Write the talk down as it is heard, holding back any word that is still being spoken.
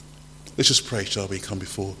Let's just pray, shall we? Come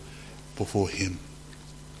before him.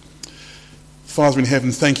 Father in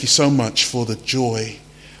heaven, thank you so much for the joy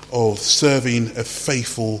of serving a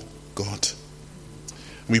faithful God.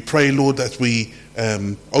 And we pray, Lord, that we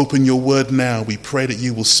open your word now. We pray that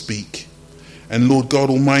you will speak. And Lord God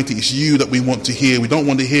Almighty, it's you that we want to hear. We don't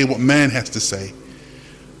want to hear what man has to say,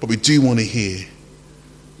 but we do want to hear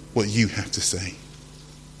what you have to say.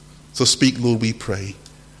 So speak, Lord, we pray,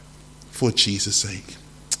 for Jesus' sake.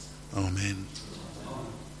 Amen.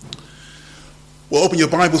 Well, open your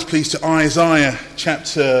Bibles, please, to Isaiah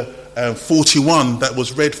chapter 41 that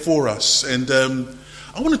was read for us. And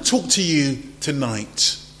I want to talk to you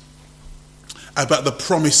tonight about the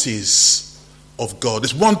promises of God.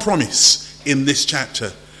 There's one promise in this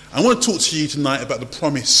chapter. I want to talk to you tonight about the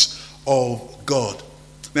promise of God.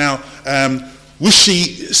 Now,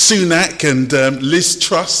 Rishi Sunak and Liz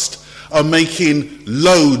Truss are making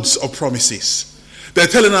loads of promises. They're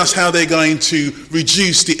telling us how they're going to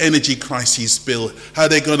reduce the energy crisis bill, how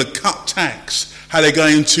they're going to cut tax, how they're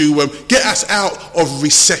going to get us out of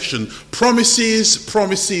recession. Promises,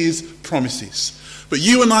 promises, promises. But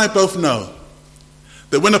you and I both know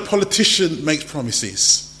that when a politician makes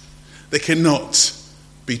promises, they cannot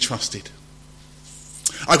be trusted.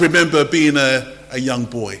 I remember being a young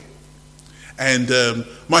boy, and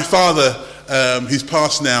my father, who's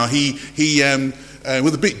passed now, he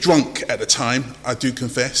was a bit drunk at the time, I do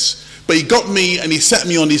confess, but he got me and he sat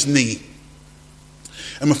me on his knee.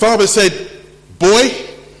 And my father said, "Boy,"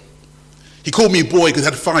 he called me boy because he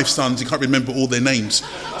had 5 sons, he can't remember all their names.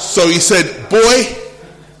 So he said, "Boy,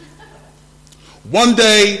 one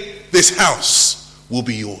day this house will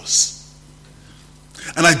be yours."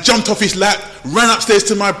 And I jumped off his lap, ran upstairs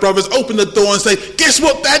to my brothers, opened the door and said, "Guess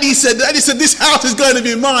what Daddy said? Daddy said this house is going to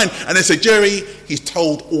be mine." And they said, "Jerry, he's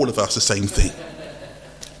told all of us the same thing."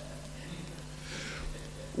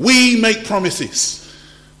 We make promises,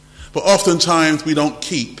 but oftentimes we don't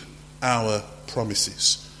keep our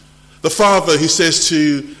promises. The father who says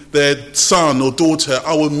to their son or daughter,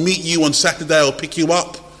 "I will meet you on Saturday, I'll pick you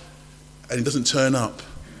up," and he doesn't turn up,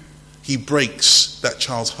 he breaks that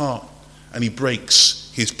child's heart and he breaks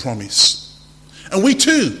his promise. And we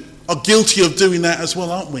too are guilty of doing that as well,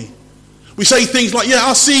 aren't we? We say things like, "Yeah,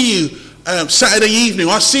 I'll see you Saturday evening,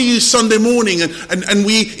 I'll see you Sunday morning," and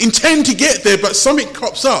we intend to get there, but something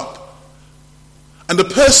crops up. And the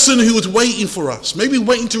person who was waiting for us, maybe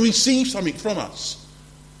waiting to receive something from us,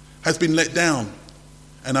 has been let down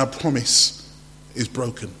and our promise is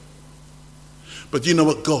broken. But you know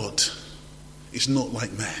what? God is not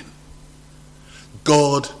like man.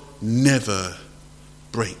 God never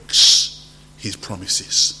breaks his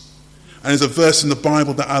promises. And there's a verse in the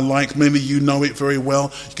Bible that I like. Many of you know it very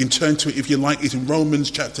well. You can turn to it if you like. It's in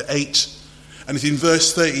Romans chapter 8. And it's in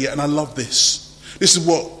verse 30. And I love this. This is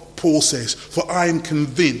what Paul says. "For I am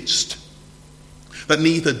convinced that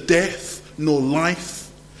neither death nor life,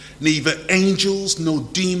 neither angels nor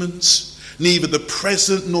demons, neither the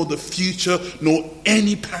present nor the future, nor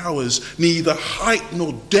any powers, neither height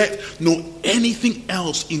nor depth, nor anything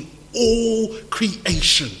else in all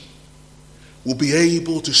creation will be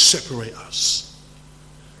able to separate us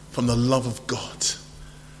from the love of God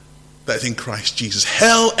that is in Christ Jesus."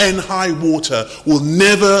 Hell and high water will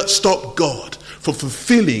never stop God from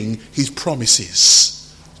fulfilling his promises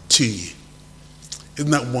to you.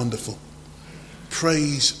 Isn't that wonderful?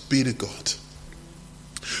 Praise be to God.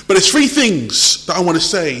 But there's 3 things that I want to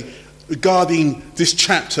say regarding this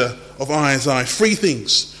chapter of Isaiah. 3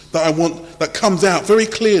 things that I want that comes out very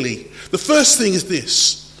clearly. The first thing is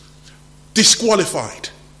this: disqualified.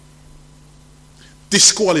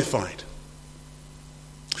 Disqualified.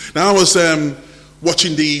 Now, I was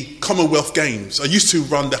watching the Commonwealth Games. I used to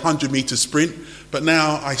run the 100-meter sprint, but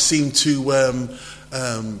now I seem to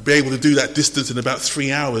be able to do that distance in about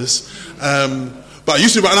 3 hours. But I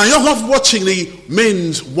used to run, and I love watching the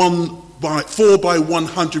men's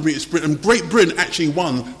 4x100 meter sprint, and Great Britain actually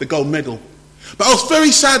won the gold medal. But I was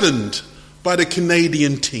very saddened by the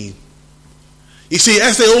Canadian team. You see,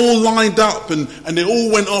 as they all lined up and they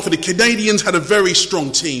all went off, and the Canadians had a very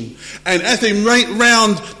strong team. And as they went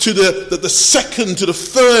round to the second to the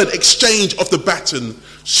third exchange of the baton,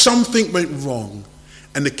 something went wrong.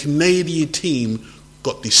 And the Canadian team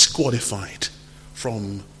got disqualified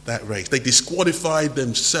from that race. They disqualified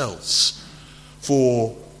themselves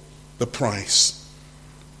for the prize.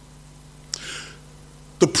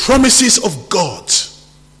 The promises of God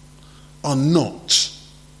are not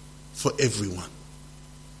for everyone.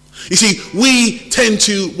 You see, we tend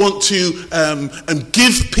to want to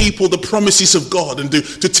give people the promises of God, and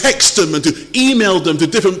to text them and to email them to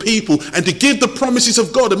different people and to give the promises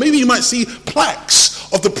of God. And maybe you might see plaques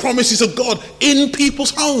of the promises of God in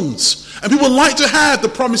people's homes. And people like to have the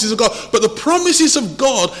promises of God, but the promises of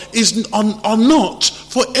God are not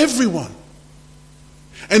for everyone.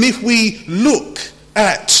 And if we look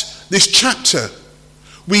at this chapter,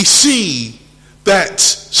 we see that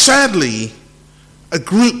sadly a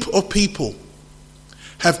group of people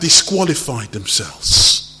have disqualified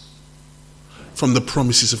themselves from the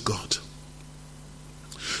promises of God.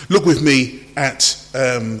 Look with me at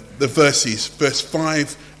the verses, verse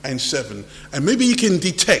 5 and 7, and maybe you can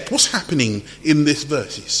detect what's happening in these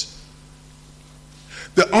verses.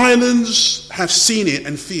 The islands have seen it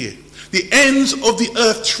and fear. The ends of the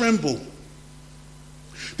earth tremble.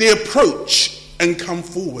 They approach and come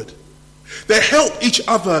forward. They help each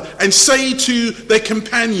other and say to their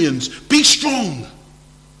companions, "Be strong."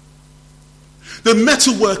 The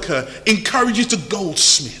metalworker encourages the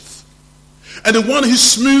goldsmith, and the one who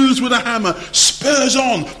smooths with a hammer spurs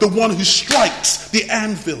on the one who strikes the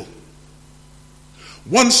anvil.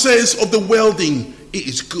 One says of the welding, "It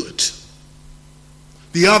is good."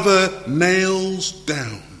 The other nails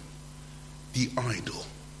down the idol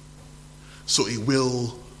so it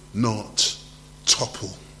will not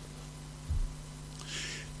topple.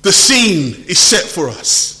 The scene is set for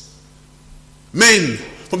us. Men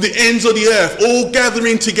from the ends of the earth all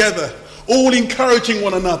gathering together, all encouraging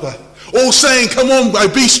one another, all saying, "Come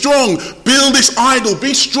on, be strong, build this idol,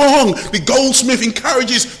 be strong." The goldsmith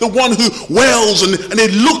encourages the one who welds, and they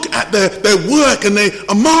look at their work and they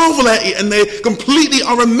marvel at it, and they completely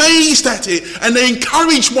are amazed at it, and they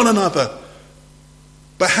encourage one another.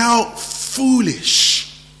 But how foolish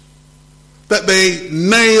that they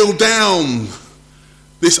nail down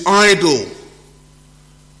this idol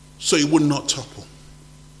so it would not topple.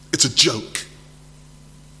 It's a joke.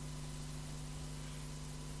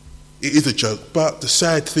 It is a joke, but the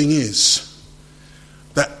sad thing is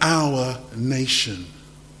that our nation,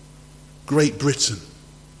 Great Britain,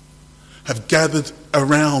 have gathered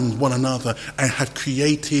around one another and have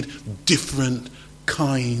created different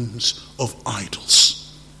kinds of idols.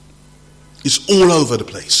 It's all over the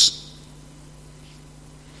place.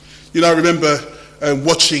 You know, I remember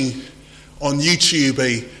watching on YouTube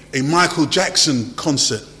a Michael Jackson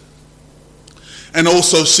concert, and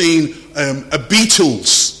also seeing a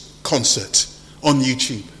Beatles concert on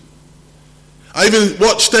YouTube. I even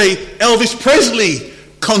watched a Elvis Presley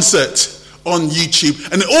concert on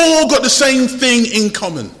YouTube, and they all got the same thing in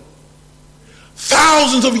common.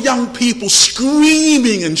 Thousands of young people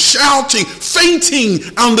screaming and shouting, fainting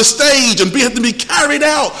on the stage, and had to be carried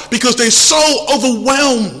out because they're so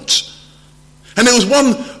overwhelmed. And there was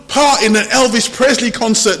one part in an Elvis Presley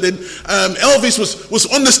concert that Elvis was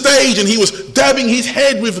on the stage, and he was dabbing his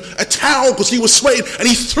head with a towel because he was sweating, and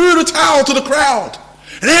he threw the towel to the crowd,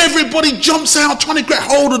 and everybody jumps out trying to get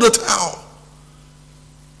hold of the towel.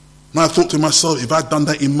 And I thought to myself, if I'd done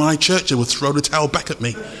that in my church, they would throw the towel back at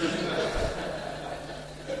me.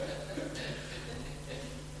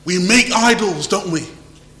 We make idols, don't we?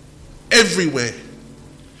 Everywhere.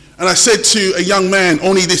 And I said to a young man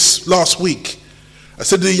only this last week, I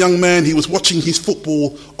said to the young man, he was watching his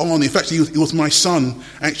football on. In fact, he was my son,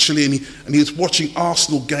 actually, and he was watching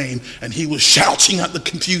Arsenal game, and he was shouting at the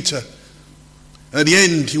computer. And at the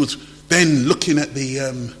end, he was then looking at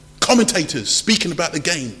the commentators speaking about the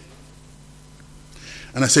game.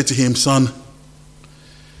 And I said to him, "Son,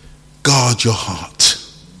 guard your heart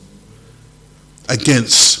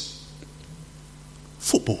against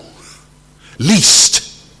football, lest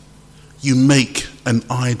you make an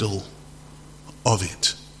idol of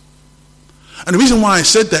it." And the reason why I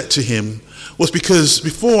said that to him was because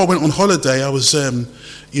before I went on holiday, I was, a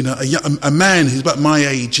man who's about my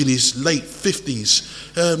age, in his late 50s.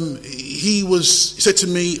 He said to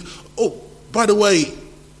me, "Oh, by the way,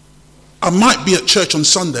 I might be at church on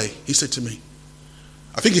Sunday," he said to me.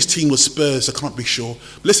 I think his team was Spurs, I can't be sure.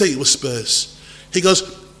 Let's say it was Spurs. He goes,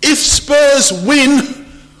 "If Spurs win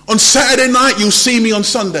on Saturday night, you'll see me on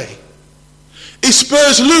Sunday. If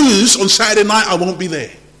Spurs lose on Saturday night, I won't be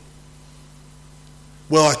there."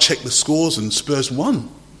 Well, I checked the scores and Spurs won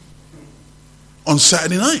on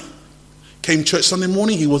Saturday night. Came church Sunday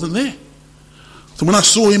morning, he wasn't there. So when I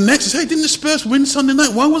saw him next, I said, "Hey, didn't the Spurs win Sunday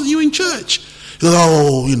night? Why wasn't you in church?" He goes,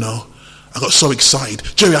 "Oh, I got so excited.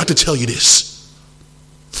 Jerry, I have to tell you this.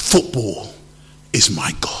 Football is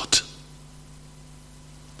my God."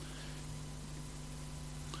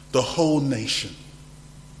 The whole nation,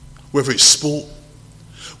 whether it's sport,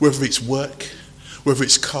 whether it's work, whether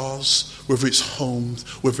it's cars, whether it's homes,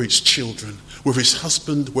 whether it's children, whether it's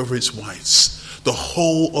husband, whether it's wives, the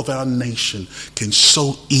whole of our nation can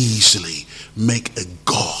so easily make a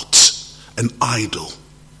god, an idol,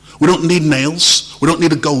 We don't need nails. We don't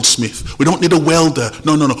need a goldsmith. We don't need a welder.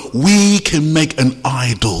 No. We can make an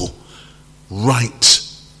idol right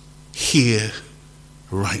here,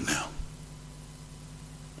 right now.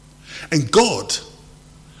 And God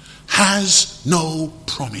has no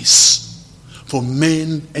promise for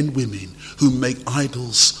men and women who make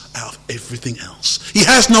idols out of everything else. He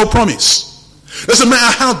has no promise. Doesn't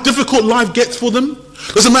matter how difficult life gets for them.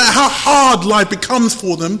 Doesn't matter how hard life becomes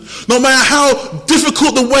for them. No matter how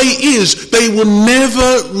difficult the way is, they will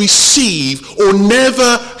never receive or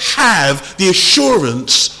never have the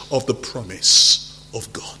assurance of the promise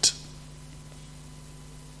of God.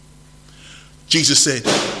 Jesus said,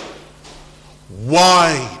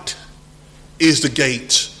 wide is the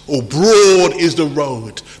gate, or broad is the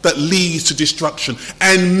road that leads to destruction,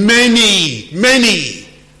 and many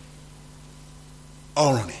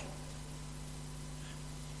are on it.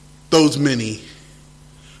 Those many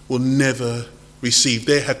will never receive.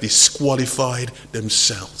 They have disqualified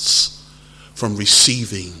themselves from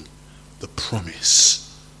receiving the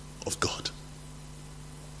promise of God.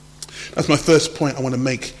 That's my first point I want to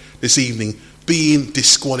make this evening, being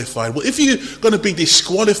disqualified. Well, if you're going to be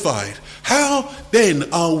disqualified, how then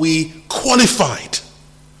are we qualified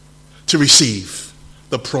to receive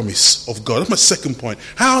the promise of God? That's my second point.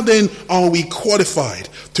 How then are we qualified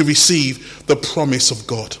to receive the promise of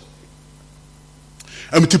God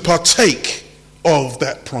and to partake of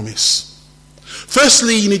that promise?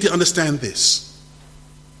 Firstly, you need to understand this.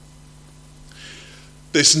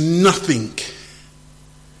 There's nothing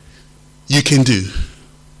you can do.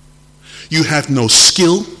 You have no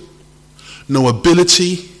skill, no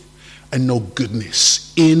ability, and no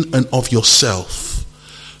goodness in and of yourself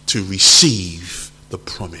to receive the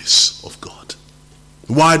promise of God.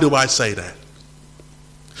 Why do I say that?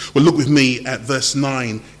 Well, look with me at verse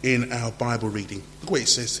 9 in our Bible reading. Look what it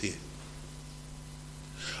says here.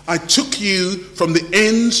 I took you from the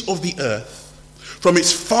ends of the earth, from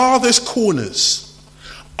its farthest corners.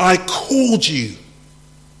 I called you.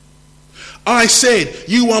 I said,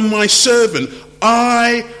 you are my servant.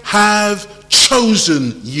 I have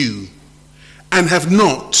chosen you and have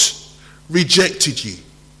not rejected you.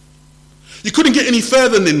 You couldn't get any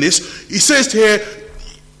further than this. He says here,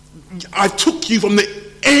 I took you from the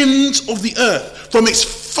ends of the earth, from its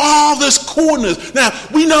farthest corners. Now,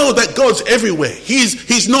 we know that God's everywhere.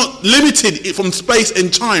 He's not limited from space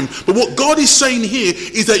and time. But what God is saying here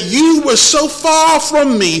is that you were so far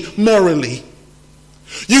from me morally.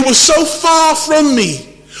 You were so far from me.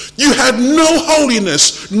 You had no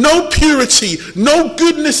holiness, no purity, no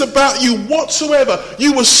goodness about you whatsoever.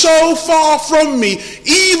 You were so far from me.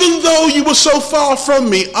 Even though you were so far from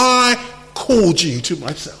me, I called you to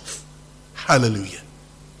myself. Hallelujah.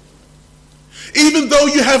 Even though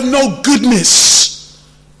you have no goodness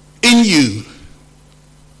in you.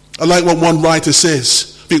 I like what one writer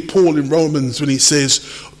says. I think Paul in Romans, when he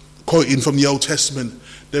says, quoting from the Old Testament,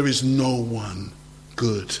 there is no one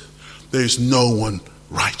good. There is no one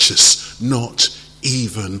righteous, not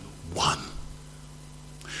even one.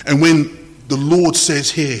 And when the Lord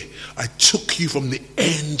says here, I took you from the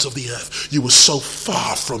ends of the earth, you were so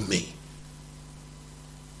far from me.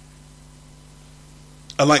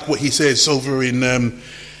 I like what he says over in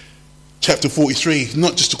chapter 43,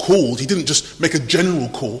 not just a call. He didn't just make a general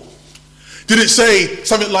call. Didn't say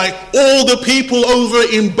something like, all the people over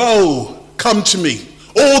in Bow, come to me.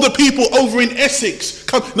 All the people over in Essex,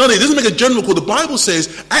 come. No, he doesn't make a general call. The Bible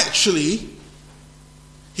says, actually,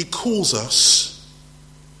 he calls us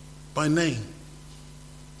by name.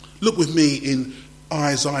 Look with me in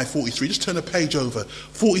Isaiah 43. Just turn a page over.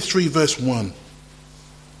 43 verse 1.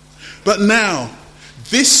 But now,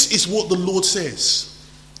 this is what the Lord says.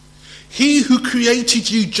 He who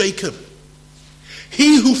created you, Jacob,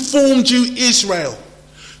 he who formed you, Israel,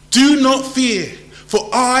 do not fear, for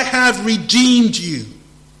I have redeemed you.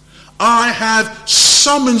 I have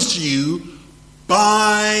summoned you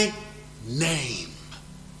by name.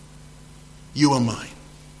 You are mine.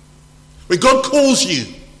 When God calls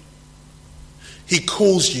you, he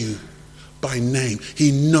calls you by name.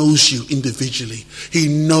 He knows you individually. He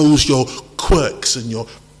knows your quirks and your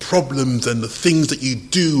problems and the things that you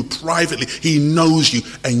do privately. He knows you,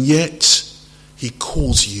 and yet he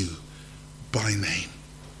calls you by name.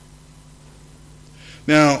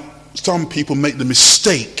 Now, some people make the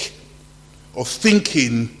mistake of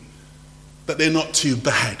thinking that they're not too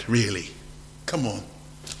bad, really. Come on.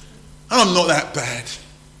 I'm not that bad.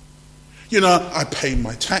 You know, I pay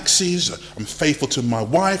my taxes. I'm faithful to my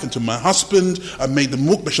wife and to my husband. I made the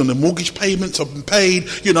mortgage payments have been paid.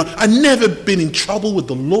 You know, I've never been in trouble with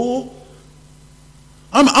the law.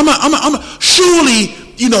 Surely,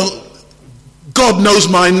 you know, God knows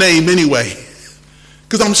my name anyway,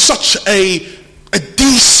 because I'm such a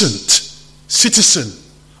decent citizen,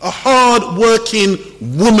 a hard-working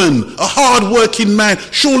woman, a hard-working man.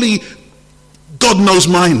 Surely God knows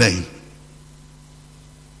my name.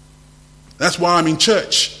 That's why I'm in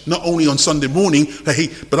church, not only on Sunday morning,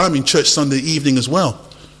 but I'm in church Sunday evening as well.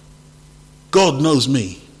 God knows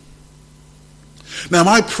me. Now,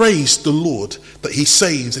 I praise the Lord that he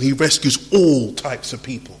saves and he rescues all types of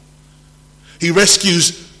people. He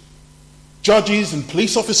rescues judges and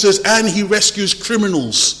police officers, and he rescues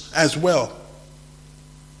criminals as well.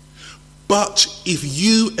 But if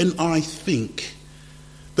you and I think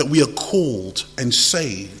that we are called and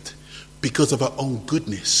saved because of our own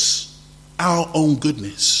goodness,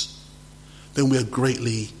 then we are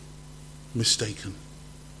greatly mistaken.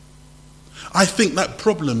 I think that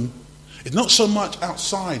problem is not so much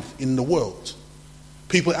outside in the world.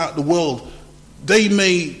 People out in the world, they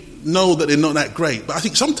may know that they're not that great, but I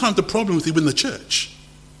think sometimes the problem is within the church.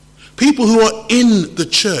 People who are in the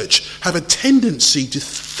church have a tendency to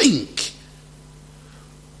think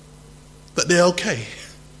that they're okay.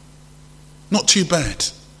 Not too bad.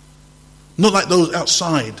 Not like those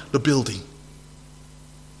outside the building.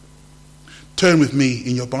 Turn with me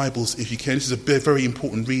in your Bibles, if you can. This is a very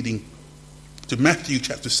important reading, to Matthew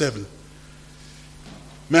chapter 7.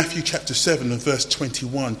 Matthew chapter 7 and verse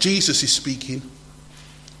 21. Jesus is speaking.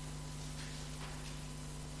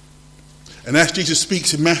 And as Jesus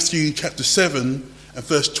speaks in Matthew chapter 7 and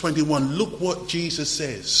verse 21, look what Jesus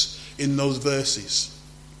says in those verses.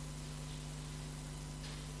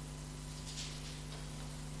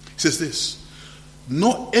 He says this: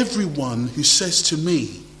 not everyone who says to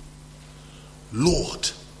me, Lord,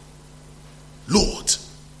 Lord,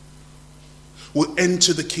 will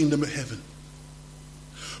enter the kingdom of heaven,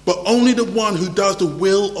 but only the one who does the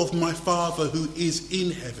will of my Father who is in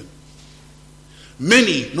heaven.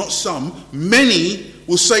 Many, not some, many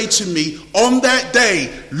will say to me on that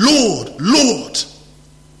day, Lord, Lord,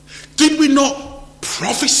 did we not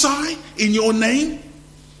prophesy in your name,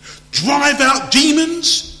 drive out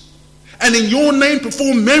demons, and in your name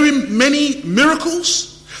perform many miracles?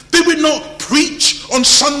 Did we not preach on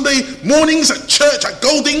Sunday mornings at church at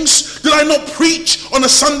Goldings? Did I not preach on a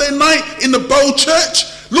Sunday night in the Bow Church?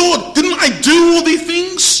 Lord, didn't I do all these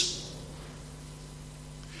things?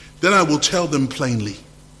 Then I will tell them plainly,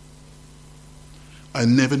 I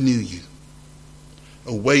never knew you.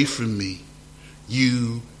 Away from me,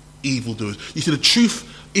 you evildoers. You see, the truth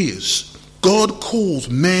is, God calls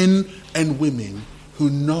men and women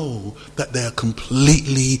who know that they are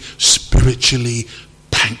completely spiritually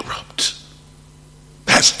bankrupt.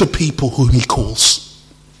 That's the people whom he calls.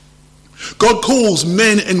 God calls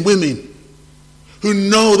men and women who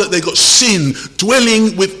know that they got sin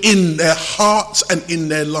dwelling within their hearts and in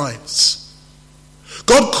their lives.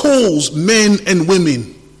 God calls men and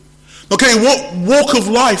women. Okay, what walk of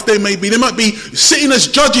life they may be. They might be sitting as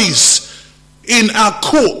judges in our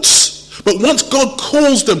courts. But once God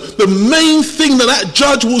calls them, the main thing that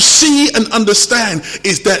judge will see and understand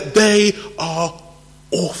is that they are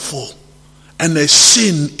awful and their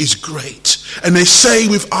sin is great. And they say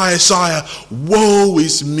with Isaiah, woe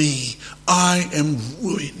is me, I am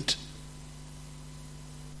ruined.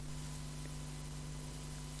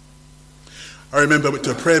 I remember I went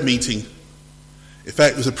to a prayer meeting. In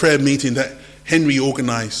fact, it was a prayer meeting that Henry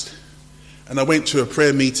organized. And I went to a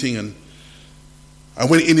prayer meeting and I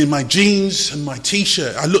went in my jeans and my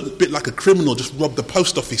t-shirt. I looked a bit like a criminal, just robbed the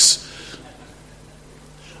post office.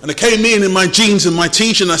 And I came in my jeans and my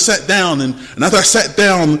t-shirt and I sat down. And as I sat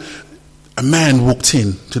down, a man walked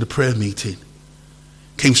in to the prayer meeting.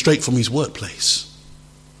 Came straight from his workplace.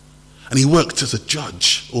 And he worked as a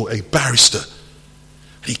judge or a barrister.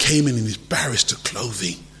 And he came in his barrister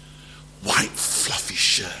clothing. White fluffy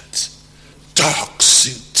shirt. Dark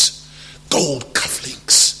suit. Gold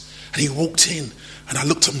cufflinks. And he walked in. And I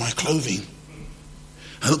looked at my clothing.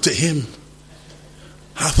 I looked at him. And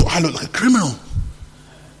I thought I looked like a criminal.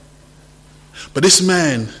 But this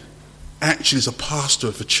man actually is a pastor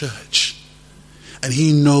of a church. And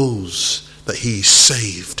he knows that he is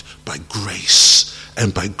saved by grace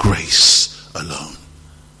and by grace alone.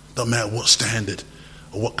 Don't matter what standard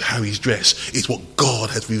or how he's dressed. It's what God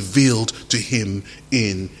has revealed to him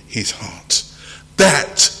in his heart.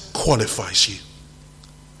 That qualifies you.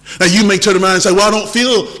 Now you may turn around and say, well, I don't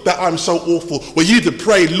feel that I'm so awful. Well, you need to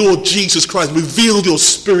pray, Lord Jesus Christ, reveal your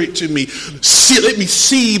spirit to me. Let me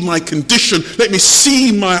see my condition. Let me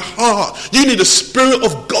see my heart. You need the Spirit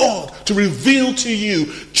of God to reveal to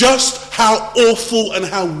you just how awful and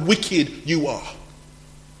how wicked you are.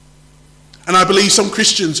 And I believe some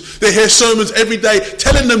Christians, they hear sermons every day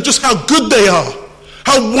telling them just how good they are,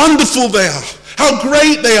 how wonderful they are, how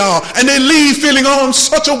great they are. And they leave feeling, oh, I'm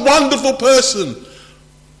such a wonderful person.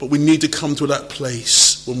 But we need to come to that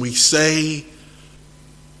place when we say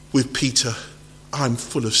with Peter, I'm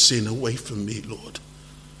full of sin, away from me, Lord.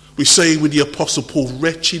 We say with the Apostle Paul,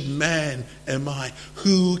 wretched man am I,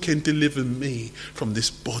 who can deliver me from this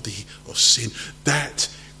body of sin? That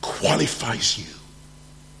qualifies you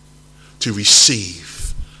to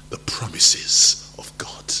receive the promises of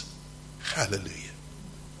God. Hallelujah.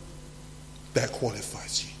 That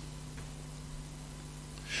qualifies you.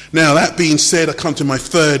 Now, that being said, I come to my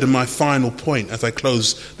third and my final point as I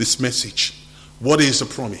close this message. What is a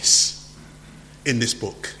promise in this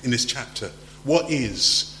book, in this chapter? What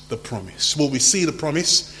is the promise? Well, we see the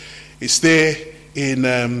promise. It's there in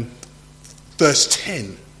verse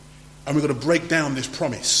 10. And we're going to break down this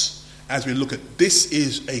promise as we look at this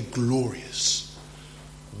is a glorious,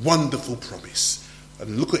 wonderful promise.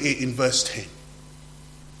 And look at it in verse 10.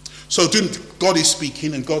 So God is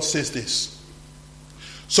speaking, and God says this.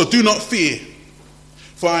 So do not fear,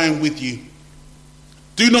 for I am with you.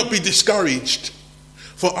 Do not be discouraged,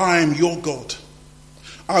 for I am your God.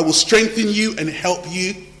 I will strengthen you and help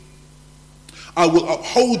you. I will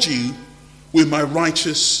uphold you with my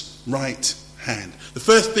righteous right hand. The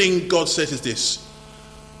first thing God says is this.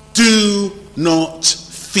 Do not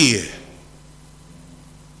fear.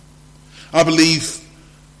 I believe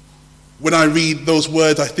when I read those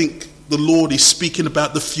words, I think the Lord is speaking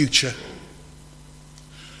about the future.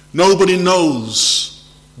 Nobody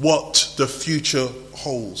knows what the future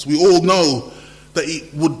holds. We all know that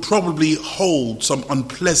it would probably hold some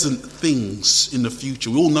unpleasant things in the future.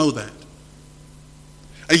 We all know that.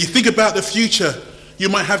 And you think about the future, you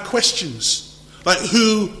might have questions like,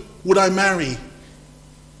 who would I marry?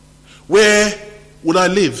 Where would I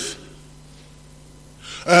live?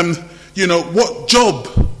 What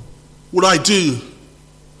job would I do?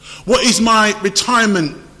 What is my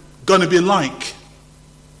retirement going to be like?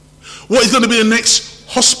 What is going to be the next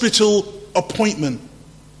hospital appointment?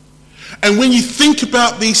 And when you think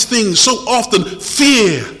about these things, so often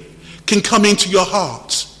fear can come into your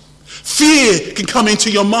heart. Fear can come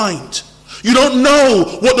into your mind. You don't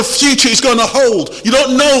know what the future is going to hold. You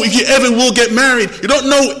don't know if you ever will get married. You don't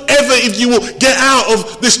know ever if you will get out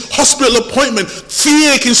of this hospital appointment.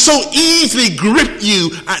 Fear can so easily grip you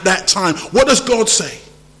at that time. What does God say?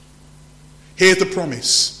 Here's the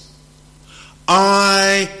promise.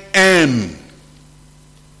 I am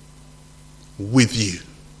with you.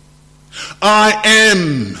 I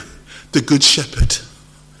am the good shepherd,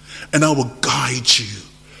 and I will guide you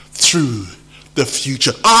through the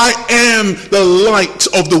future. I am the light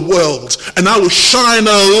of the world, and I will shine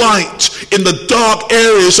a light in the dark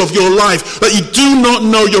areas of your life that you do not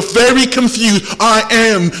know. You're very confused. I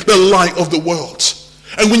am the light of the world.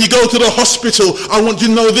 And when you go to the hospital, I want you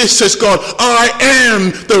to know this, says God. I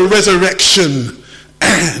am the resurrection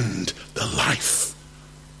and the life.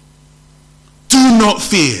 Do not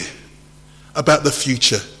fear about the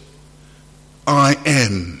future. I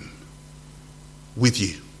am with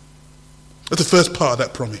you. That's the first part of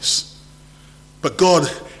that promise. But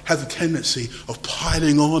God has a tendency of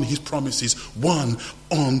piling on his promises, one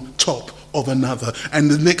on top of another.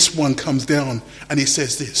 And the next one comes down and he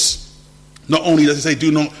says this. Not only does he say,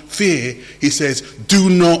 do not fear, he says, do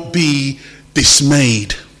not be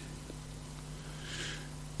dismayed.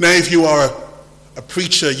 Now, if you are a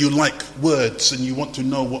preacher, you like words and you want to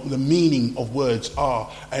know what the meaning of words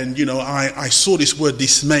are. And, I saw this word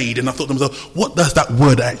dismayed and I thought to myself, what does that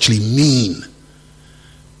word actually mean?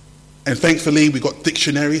 And thankfully, we got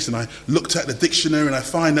dictionaries, and I looked at the dictionary and I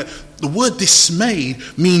find that the word dismayed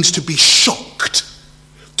means to be shocked,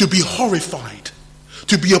 to be horrified,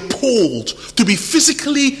 to be appalled, to be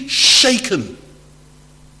physically shaken.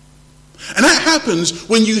 And that happens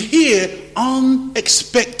when you hear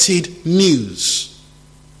unexpected news.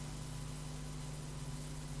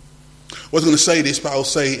 I wasn't going to say this, but I'll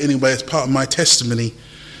say it anyway as part of my testimony.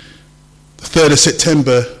 The 3rd of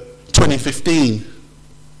September 2015,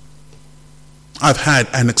 I've had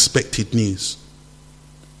unexpected news.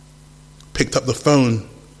 Picked up the phone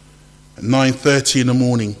at 9:30 in the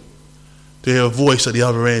morning to hear a voice at the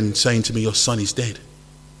other end saying to me, your son is dead.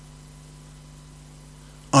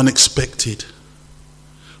 Unexpected,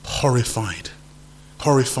 horrifying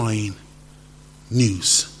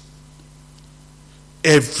news.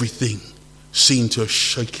 Everything seemed to have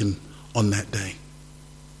shaken on that day.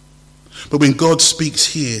 But when God speaks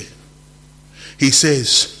here, he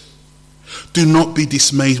says, do not be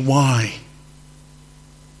dismayed. Why?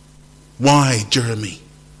 Why, Jeremy?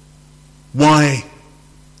 Why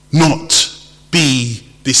not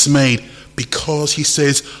dismayed, because he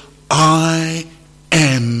says, I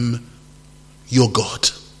am your God.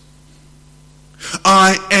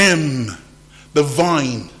 I am the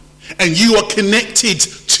vine, and you are connected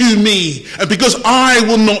to me. And because I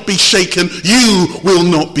will not be shaken, you will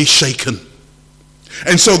not be shaken.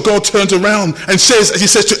 And so God turns around and says, as he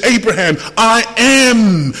says to Abraham, I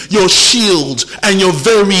am your shield and your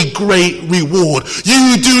very great reward.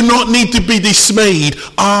 You do not need to be dismayed.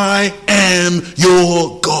 I am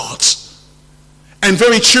your God. And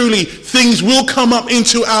very truly, things will come up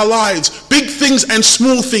into our lives. Big things and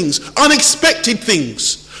small things. Unexpected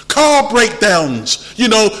things. Car breakdowns.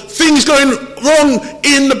 Things going wrong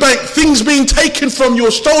in the bank. Things being taken from you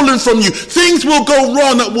or stolen from you. Things will go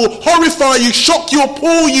wrong that will horrify you, shock you,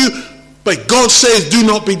 appall you. But God says, do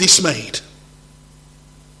not be dismayed.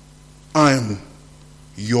 I am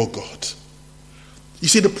your God. You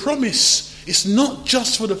see, the promise is not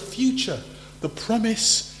just for the future. The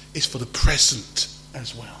promise is for the present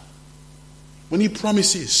as well. When he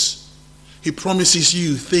promises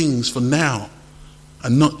you things for now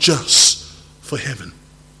and not just for heaven.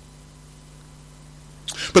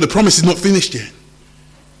 But the promise is not finished yet.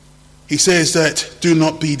 He says that do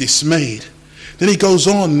not be dismayed. Then he goes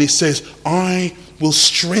on and he says, I will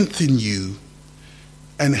strengthen you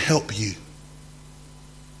and help you.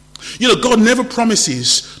 God never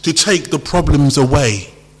promises to take the problems away.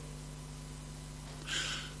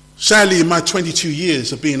 Sadly, in my 22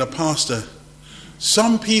 years of being a pastor,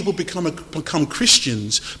 some people become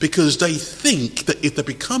Christians because they think that if they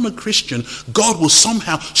become a Christian, God will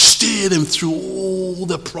somehow steer them through all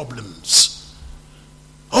the problems.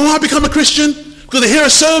 Oh, I become a Christian because they hear a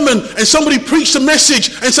sermon and somebody preached a message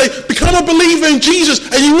and say, become a believer in Jesus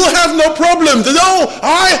and you will have no problems. And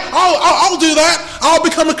I'll do that. I'll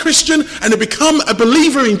become a Christian, and they become a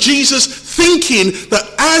believer in Jesus, thinking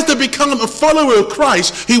that as they become a follower of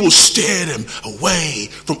Christ, he will steer them away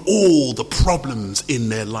from all the problems in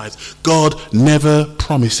their lives. God never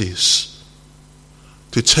promises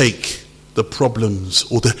to take the problems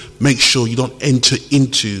or to make sure you don't enter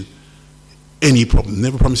into any problem.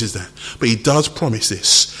 Never promises that. But he does promise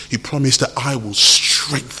this. He promised that I will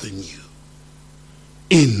strengthen you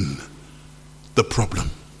in the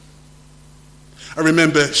problem. I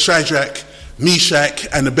remember Shadrach, Meshach,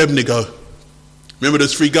 and Abednego. Remember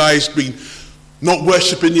those three guys not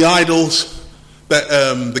worshipping the idols that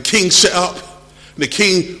the king set up? And the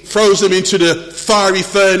king throws them into the fiery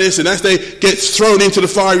furnace, and as they get thrown into the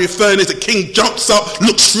fiery furnace, the king jumps up,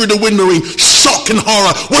 looks through the window in shock and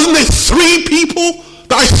horror. Wasn't there 3 people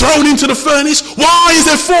that I thrown into the furnace? Why is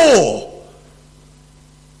there 4?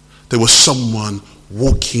 There was someone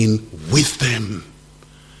walking with them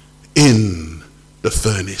in the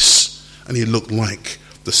furnace, and he looked like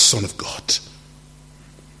the Son of God.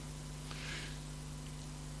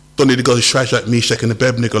 Don't need to go to Shadrach, Meshach, and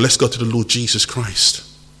Abednego. Let's go to the Lord Jesus Christ.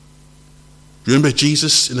 Remember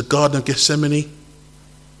Jesus in the Garden of Gethsemane?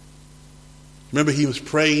 Remember he was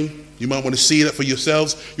praying. You might want to see that for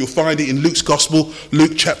yourselves. You'll find it in Luke's Gospel,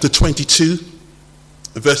 Luke chapter 22,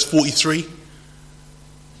 verse 43.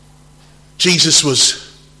 Jesus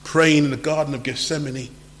was praying in the Garden of Gethsemane,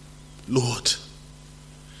 Lord,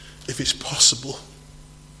 if it's possible,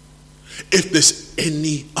 if there's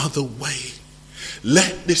any other way,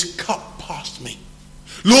 let this cup pass me.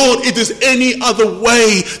 Lord, if there's any other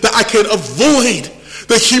way that I can avoid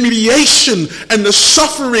the humiliation and the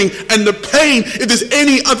suffering and the pain, if there's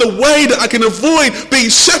any other way that I can avoid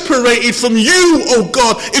being separated from you, oh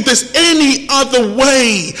God, if there's any other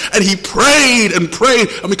way. And he prayed and prayed.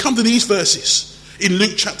 And we come to these verses in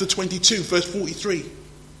Luke chapter 22, verse 43.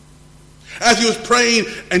 As he was praying,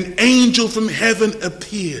 an angel from heaven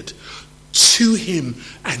appeared to him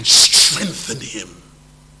and strengthened him.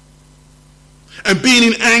 And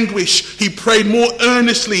being in anguish, he prayed more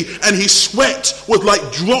earnestly, and his sweat was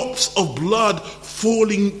like drops of blood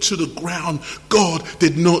falling to the ground. God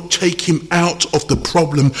did not take him out of the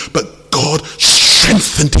problem, but God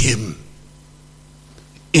strengthened him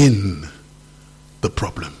in the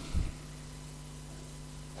problem.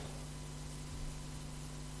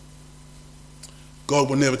 God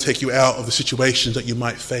will never take you out of the situations that you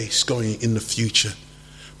might face going in the future.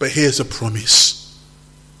 But here's a promise.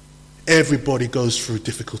 Everybody goes through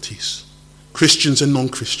difficulties. Christians and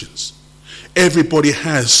non-Christians. Everybody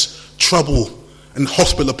has trouble and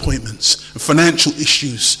hospital appointments and financial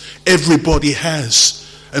issues. Everybody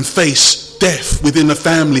has and face death within the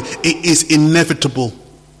family. It is inevitable.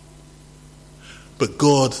 But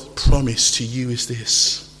God's promise to you is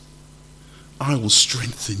this: I will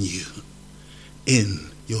strengthen you in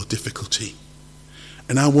your difficulty,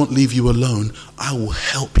 and I won't leave you alone. I will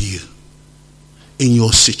help you in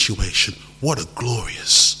your situation. What a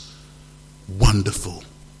glorious, wonderful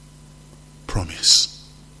promise.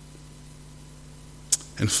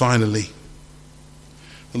 And finally,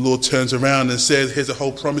 the Lord turns around and says, here's a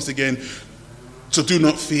whole promise again. So do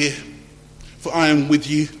not fear, for I am with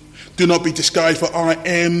you. Do not be discouraged, for I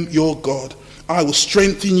am your God. I will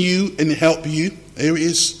strengthen you and help you. Here it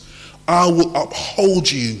is. I will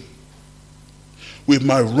uphold you with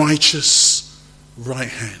my righteous right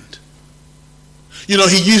hand. You know,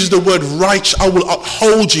 he uses the word righteous. I will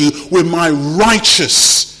uphold you with my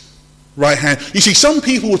righteous right hand. You see, some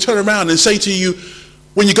people will turn around and say to you,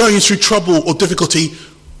 when you're going through trouble or difficulty,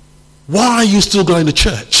 why are you still going to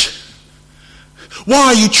church? Why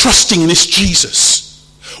are you trusting in this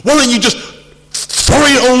Jesus? Why don't you just throw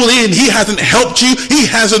it all in? He hasn't helped you. He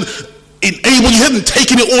hasn't enabled you. He hasn't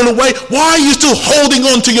taken it all away. Why are you still holding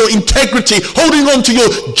on to your integrity, holding on to your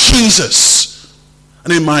Jesus?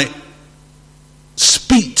 And it might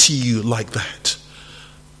speak to you like that.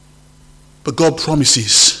 But God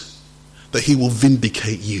promises that he will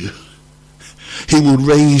vindicate you. He will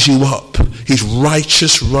raise you up, his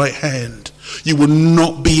righteous right hand. You will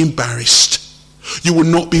not be embarrassed. You will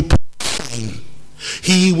not be plain.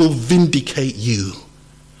 He will vindicate you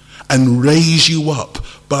and raise you up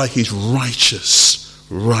by his righteous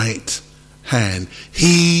right hand.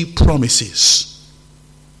 He promises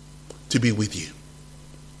to be with you.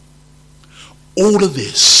 All of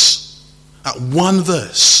this, at one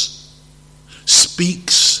verse,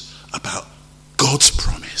 speaks about God's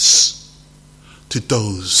promise to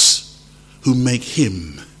those who make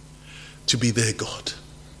him to be their God.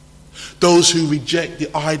 Those who reject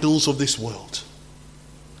the idols of this world.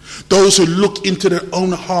 Those who look into their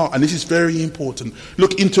own heart, and this is very important,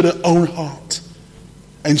 look into their own heart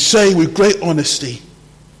and say with great honesty,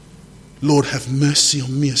 Lord, have mercy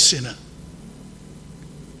on me, a sinner.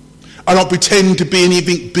 I don't pretend to be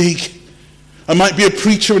anything big. I might be a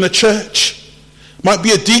preacher in a church, might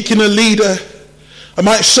be a deacon, a leader. I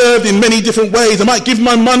might serve in many different ways. I might give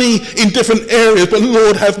my money in different areas, but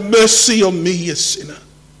Lord, have mercy on me, a sinner.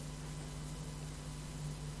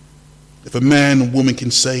 If a man or woman can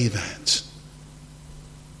say that,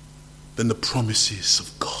 then the promises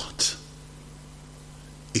of God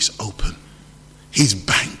is open. His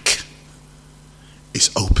bank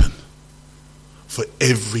is open for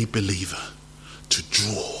every believer to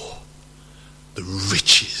draw the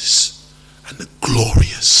riches and the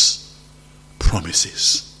glorious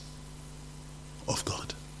promises of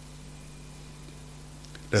God.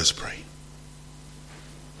 Let us pray.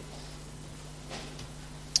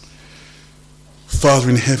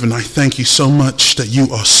 Father in heaven, I thank you so much that you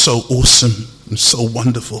are so awesome and so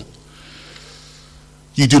wonderful.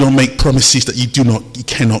 You do not make promises that you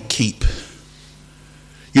cannot keep.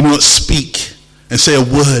 You do not speak and say a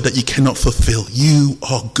word that you cannot fulfill. You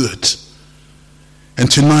are good.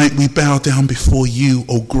 And tonight we bow down before you,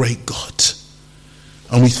 O great God.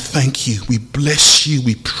 And we thank you, we bless you,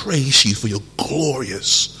 we praise you for your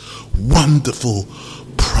glorious, wonderful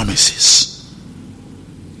promises.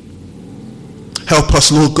 Help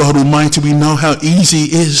us, Lord God Almighty. We know how easy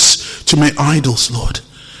it is to make idols, Lord.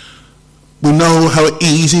 We know how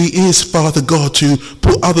easy it is, Father God, to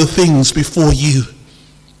put other things before you.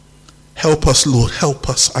 Help us, Lord. Help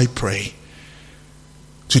us, I pray,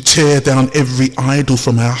 to tear down every idol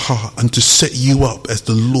from our heart and to set you up as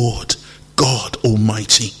the Lord God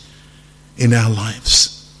Almighty in our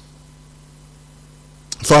lives.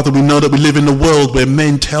 Father, we know that we live in a world where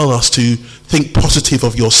men tell us to think positive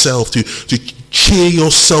of yourself, to cheer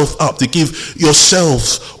yourself up, to give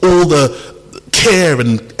yourself all the care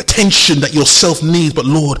and attention that yourself needs. But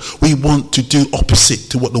Lord, we want to do opposite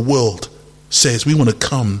to what the world says. We want to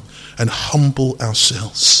come and humble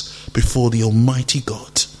ourselves before the Almighty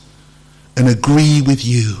God and agree with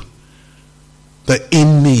you that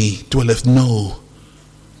in me dwelleth no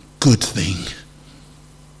good thing.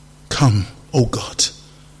 Come, O God,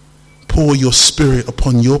 pour your Spirit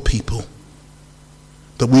upon your people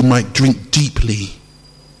that we might drink deeply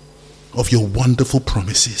of your wonderful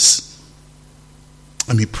promises.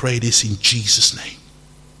 And we pray this in Jesus' name.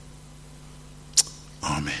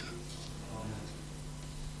 Amen.